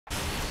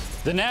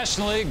The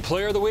National League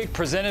Player of the Week,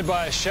 presented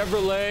by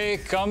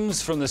Chevrolet,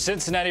 comes from the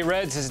Cincinnati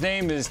Reds. His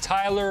name is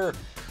Tyler.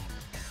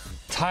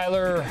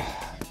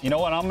 You know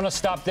what? I'm going to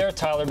stop there,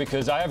 Tyler,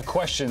 because I have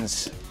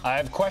questions.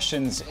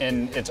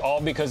 And it's all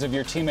because of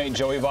your teammate,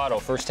 Joey Votto.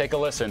 First, take a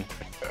listen.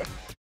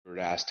 To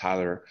ask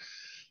Tyler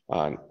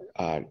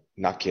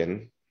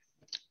Naquin.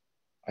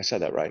 I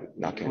said that right,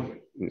 Naquin.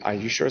 Are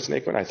you sure it's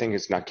Naquin? I think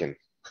it's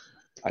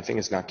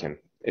Naquin.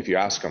 If you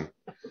ask him,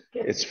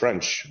 it's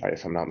French,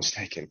 if I'm not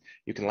mistaken.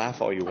 You can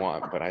laugh all you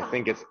want, but I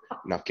think it's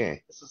Naquin.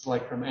 This is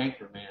like from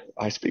Anchorman.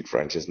 I speak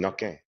French. It's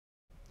Naquin.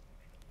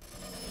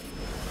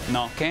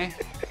 Naquin?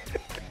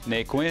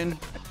 Naquin?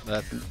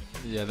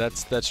 Yeah,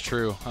 that's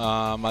true.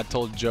 I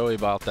told Joey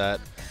about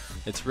that.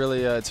 It's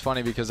really it's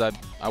funny because I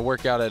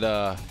work out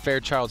at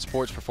Fairchild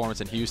Sports Performance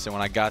in Houston.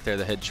 When I got there,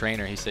 the head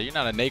trainer, he said, "You're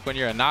not a Naquin,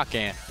 you're a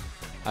Naquin."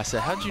 I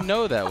said, "How'd you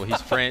know that?" Well,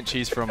 he's French.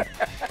 He's from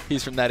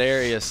that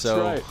area.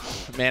 So,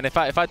 right. Man, if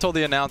I told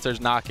the announcers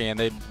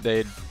Naquin,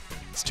 they'd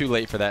it's too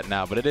late for that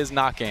now. But it is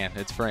Naquin.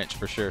 It's French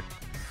for sure.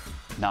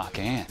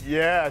 Naquin.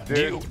 Yeah,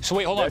 dude. So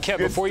wait, hold on, Kev.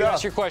 Before you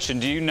ask your question,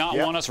 do you not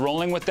Yep. want us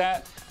rolling with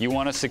that? You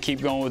want us to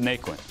keep going with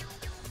Naquin?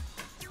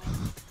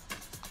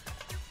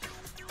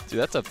 Dude,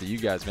 that's up to you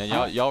guys,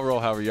 man. Y'all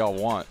roll however y'all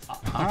want.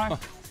 All right.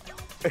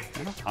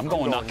 I'm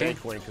going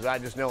Naquin because I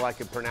just know I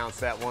can pronounce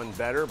that one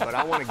better. But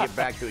I want to get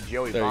back to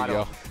Joey There you Votto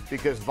go.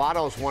 because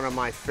Votto is one of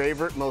my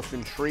favorite, most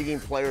intriguing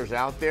players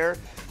out there.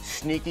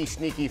 Sneaky,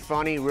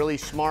 funny, really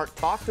smart.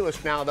 Talk to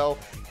us now, though.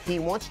 He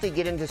wants to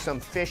get into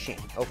some fishing,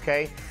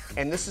 okay?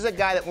 And this is a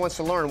guy that wants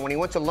to learn. When he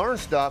wants to learn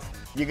stuff,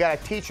 you got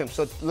to teach him.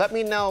 So let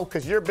me know,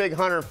 because you're a big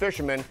hunter and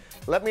fisherman,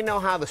 let me know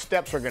how the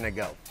steps are going to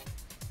go.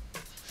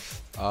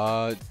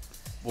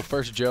 Well,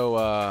 first, Joe,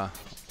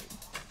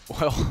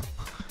 well,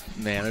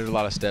 man, there's a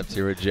lot of steps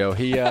here with Joe.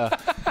 He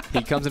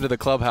comes into the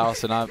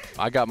clubhouse, and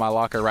I got my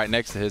locker right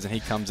next to his, and he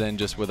comes in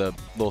just with a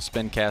little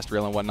spin cast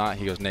reel and whatnot.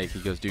 He goes, "Nate,"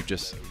 he goes, "Dude,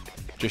 just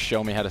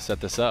show me how to set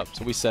this up."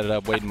 So we set it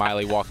up. Wade and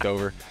Miley walked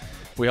over.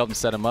 We helped him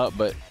set him up,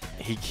 but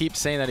he keeps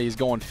saying that he's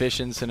going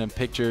fishing, sending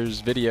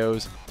pictures,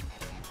 videos.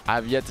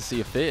 I've yet to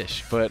see a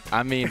fish, but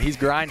I mean, he's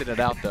grinding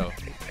it out though.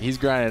 He's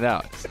grinding it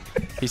out.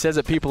 He says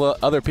that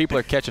other people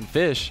are catching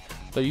fish.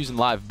 They're using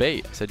live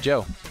bait. I said,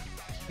 "Joe,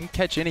 you can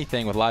catch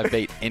anything with live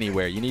bait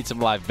anywhere. You need some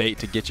live bait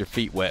to get your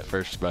feet wet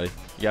first, buddy.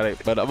 You got it."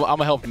 But I'm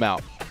gonna help him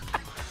out.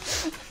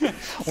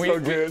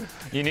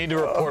 You need to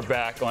report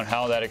back on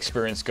how that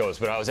experience goes.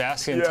 But I was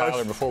asking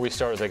Tyler before we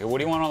started, I was like, "What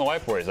do you want on the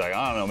whiteboard?" He's like,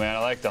 "I don't know, man. I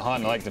like to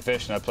hunt, I like to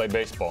fish, and I play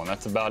baseball, and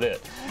that's about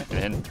it."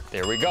 And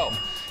there we go.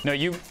 Now,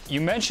 you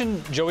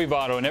mentioned Joey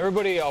Votto, and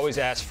everybody always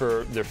asks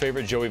for their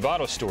favorite Joey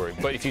Votto story.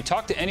 But if you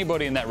talk to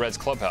anybody in that Reds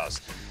clubhouse,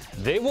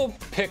 they will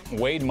pick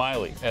Wade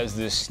Miley as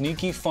the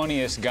sneaky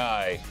funniest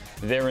guy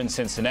there in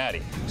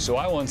Cincinnati. So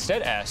I will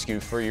instead ask you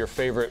for your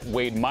favorite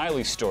Wade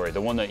Miley story,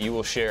 the one that you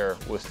will share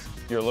with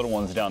your little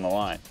ones down the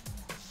line.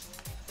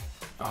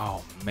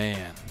 Oh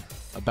man,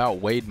 about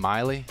Wade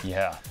Miley?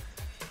 Yeah.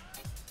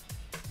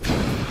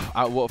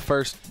 Well,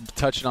 first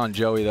touching on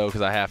Joey though,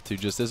 because I have to.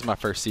 This is my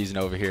first season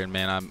over here, and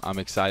man, I'm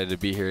excited to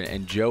be here.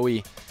 And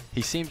Joey,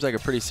 he seems like a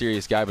pretty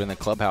serious guy, but in the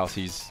clubhouse,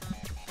 he's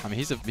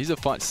a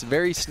fun,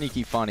 very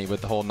sneaky funny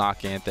with the whole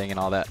knock-in thing and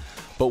all that.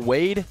 But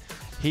Wade,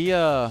 he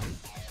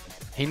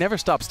never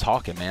stops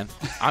talking, man.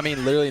 I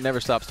mean, literally never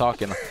stops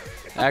talking.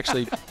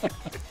 Actually,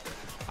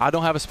 I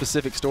don't have a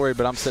specific story,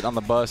 but I'm sitting on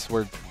the bus.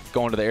 We're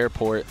going to the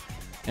airport,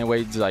 and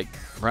Wade's like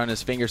running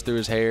his fingers through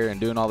his hair and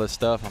doing all this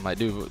stuff. I'm like,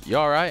 "Dude, you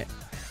all right?"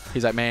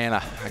 He's like, "Man,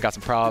 I got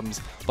some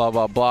problems, blah,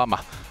 blah, blah.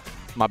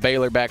 My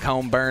baler back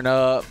home burned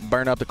up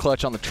the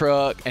clutch on the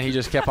truck," and he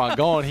just kept on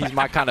going. He's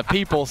my kind of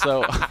people,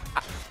 so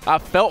I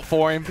felt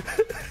for him.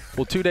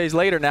 Well, 2 days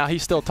later now,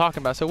 he's still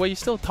talking about it. So, "Well, you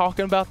still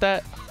talking about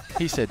that?"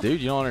 He said, "Dude,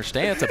 you don't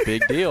understand. It's a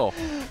big deal."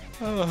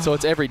 So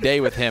it's every day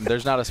with him.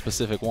 There's not a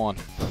specific one.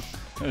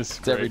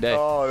 It's every day.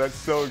 Oh, that's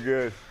so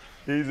good.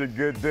 He's a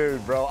good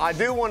dude, bro. I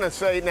do want to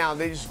say now,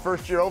 this is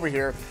first year over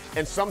here,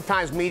 and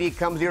sometimes media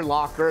comes to your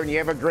locker, and you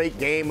have a great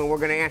game, and we're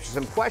going to answer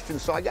some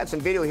questions. So I got some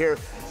video here.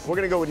 We're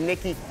going to go with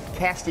Nicky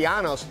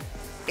Castellanos.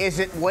 Is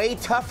it way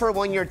tougher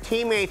when your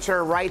teammates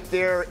are right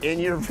there in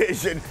your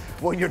vision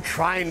when you're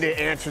trying to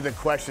answer the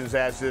questions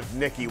as if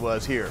Nicky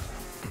was here?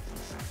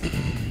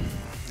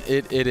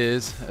 It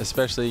is,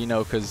 especially, you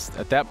know, because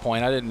at that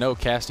point I didn't know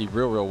Casty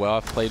real well.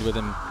 I've played with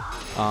him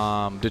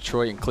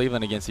Detroit and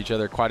Cleveland against each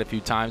other quite a few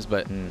times,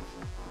 but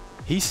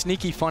he's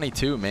sneaky funny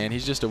too, man.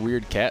 He's just a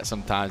weird cat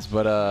sometimes,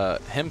 but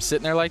him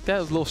sitting there like that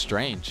was a little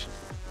strange.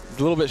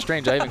 A little bit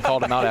strange. I even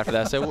called him out after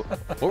that. I said,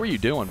 "What were you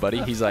doing,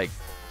 buddy?" He's like,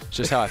 "It's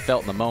just how I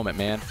felt in the moment,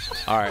 man."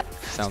 All right,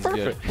 sounds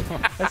good.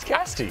 That's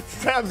Casty.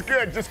 Sounds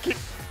good. Just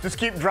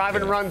keep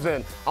driving runs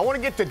in. I want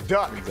to get to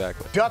duck.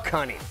 Exactly. Duck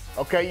hunting.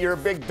 Okay, you're a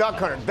big duck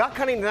hunter. Duck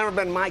hunting's never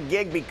been my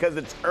gig because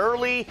it's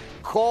early,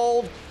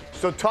 cold.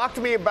 So talk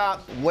to me about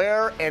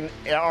where and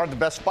are the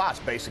best spots,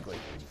 basically.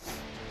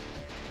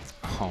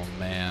 Oh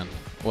man.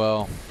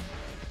 Well,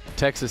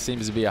 Texas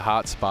seems to be a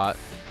hot spot.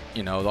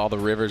 You know, all the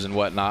rivers and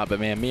whatnot. But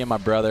man, me and my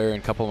brother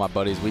and a couple of my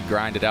buddies, we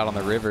grind it out on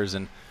the rivers,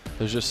 and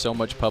there's just so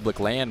much public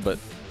land. But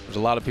There's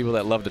a lot of people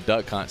that love to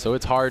duck hunt, so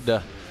it's hard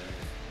to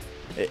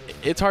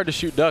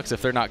shoot ducks if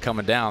they're not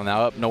coming down.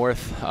 Now up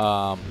north,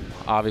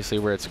 obviously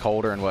where it's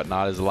colder and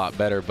whatnot is a lot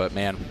better, but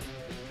man,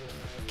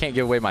 can't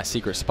give away my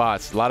secret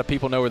spots. A lot of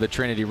people know where the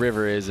Trinity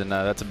River is, and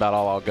that's about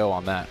all I'll go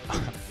on that.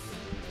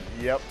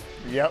 Yep.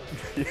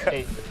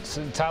 Hey,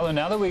 so Tyler,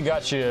 now that we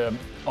got you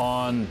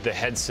on the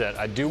headset,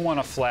 I do want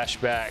to flash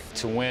back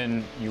to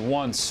when you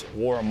once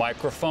wore a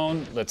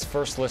microphone. Let's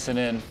first listen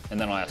in, and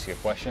then I'll ask you a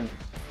question.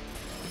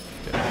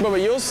 But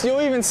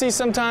you'll even see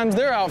sometimes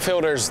their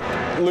outfilders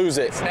lose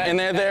it, and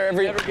they're there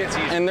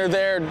and they're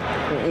there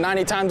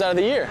 90 times out of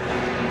the year,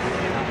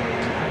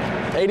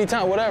 80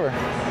 times, whatever.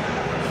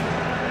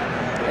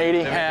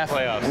 80, half,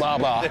 blah,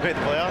 blah. They made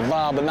the playoffs?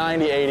 Blah, but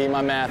 90, 80,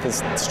 my math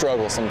is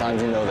struggle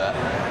sometimes, you know that.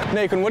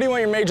 Naquin, what do you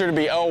want your major to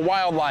be? Oh,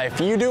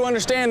 wildlife. You do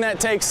understand that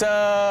takes,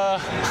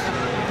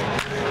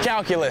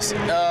 calculus.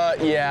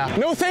 Yeah.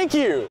 No, thank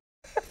you.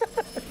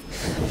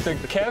 So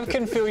Kev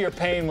can feel your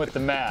pain with the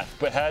math,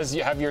 but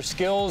have your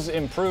skills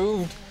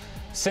improved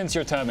since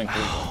your time in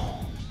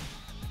Cleveland?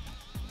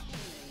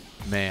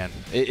 Man,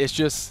 it's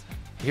just,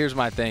 here's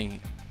my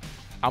thing.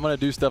 I'm going to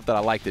do stuff that I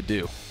like to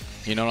do.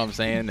 You know what I'm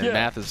saying? And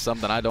math is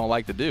something I don't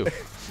like to do.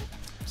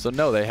 So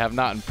no, they have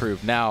not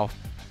improved. Now,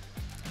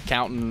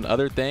 counting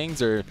other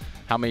things or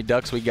how many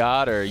ducks we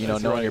got or, you know,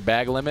 knowing your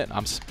bag limit,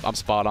 I'm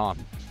spot on.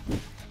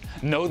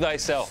 Know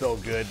thyself. So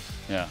good.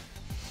 Yeah.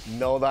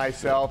 Know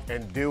thyself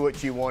and do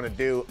what you want to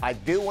do. I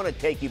do want to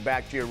take you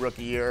back to your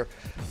rookie year.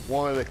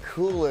 One of the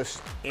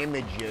coolest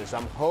images.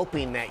 I'm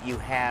hoping that you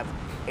have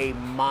a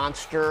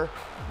monster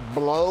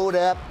blowed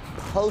up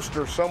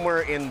poster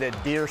somewhere in the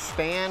deer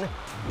stand,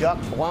 duck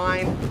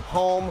blind,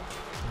 home.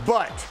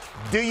 But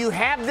do you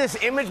have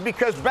this image?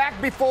 Because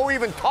back before we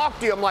even talked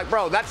to you, I'm like,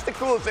 bro, that's the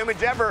coolest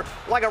image ever,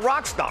 like a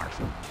rock star.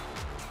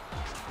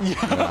 Yeah.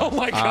 Oh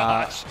my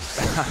gosh.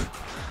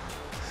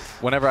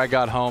 Whenever I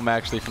got home,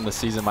 actually, from the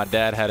season, my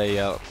dad had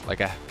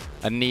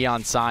a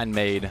neon sign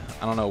made.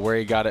 I don't know where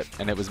he got it,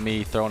 and it was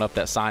me throwing up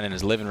that sign in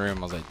his living room.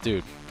 I was like,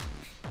 dude,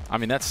 I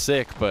mean, that's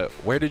sick, but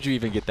where did you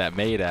even get that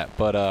made at?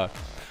 But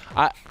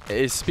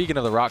speaking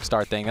of the rock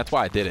star thing, that's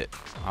why I did it.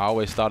 I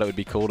always thought it would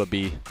be cool to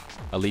be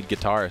a lead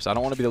guitarist. I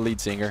don't want to be the lead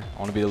singer. I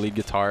want to be the lead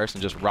guitarist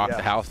and just rock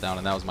the house down,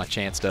 and that was my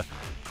chance to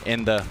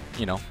end the,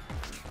 you know,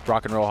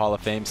 Rock and Roll Hall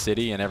of Fame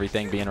city and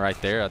everything being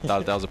right there. I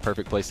thought that was a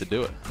perfect place to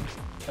do it.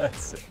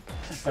 That's it.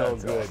 So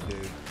good,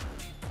 dude.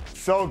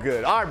 So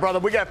good. All right, brother,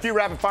 we got a few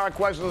rapid fire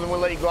questions and we'll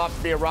let you go off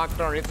to be a rock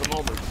star and hit some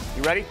homers.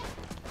 You ready?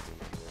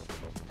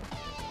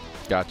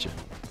 Gotcha.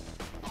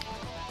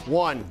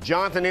 1,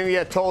 Jonathan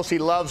India told us he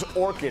loves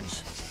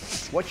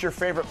orchids. What's your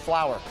favorite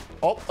flower?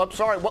 Oh, I'm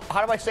sorry.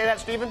 How do I say that,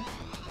 Steven?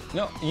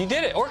 No, you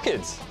did it.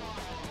 Orchids.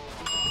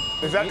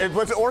 Was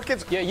it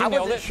orchids? Yeah, you I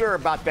nailed wasn't it. sure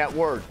about that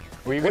word.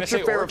 Were you going to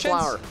say What's your favorite orchids?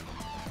 flower?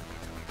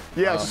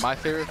 Yes. My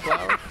favorite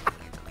flower?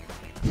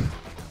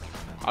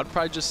 I'd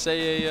probably just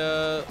say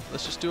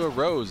let's just do a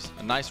rose,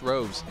 a nice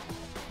rose.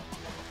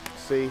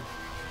 See?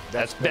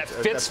 That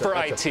fits for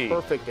that's IT. A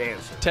perfect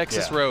answer.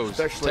 Texas rose.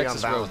 Especially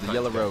Texas on rose, the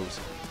yellow rose.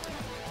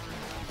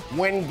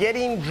 When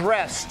getting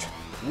dressed,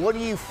 what do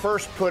you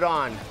first put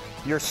on?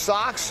 Your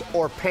socks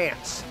or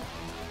pants?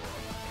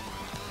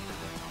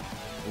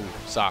 Ooh,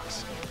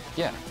 socks.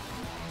 Yeah.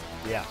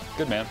 Yeah.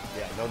 Good man.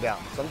 Yeah, no doubt.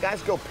 Some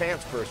guys go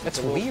pants first. That's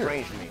it's a little weird.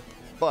 strange to me.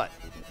 But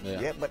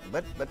Yeah. but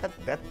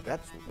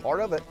that's part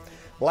of it.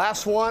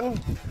 Last one.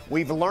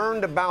 We've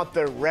learned about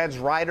the Reds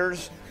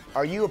Riders.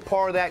 Are you a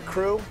part of that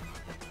crew?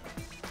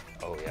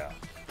 Oh yeah.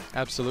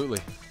 Absolutely.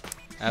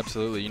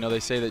 Absolutely. You know, they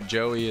say that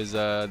Joey is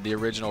the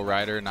original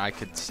rider, and I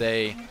could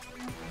say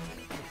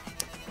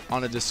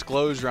on a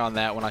disclosure on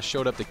that, when I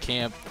showed up to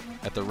camp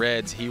at the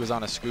Reds, he was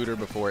on a scooter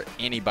before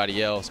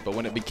anybody else. But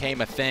when it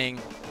became a thing,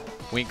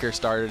 Winker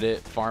started it,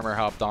 Farmer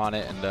hopped on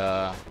it, and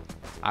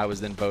I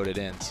was then voted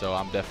in. So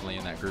I'm definitely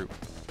in that group.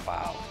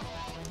 Wow.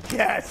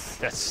 Yes.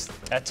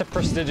 That's a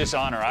prestigious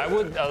honor. I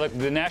would look,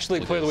 the National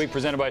League Player of the Week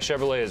presented by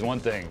Chevrolet is one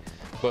thing,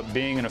 but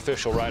being an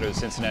official rider of the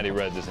Cincinnati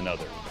Reds is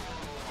another.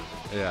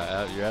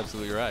 Yeah, you're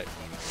absolutely right.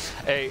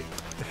 Hey,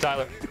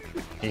 Tyler,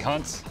 he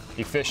hunts,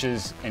 he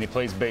fishes, and he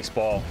plays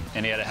baseball,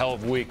 and he had a hell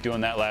of a week doing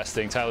that last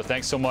thing. Tyler,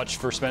 thanks so much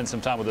for spending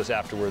some time with us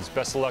afterwards.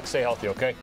 Best of luck. Stay healthy, okay?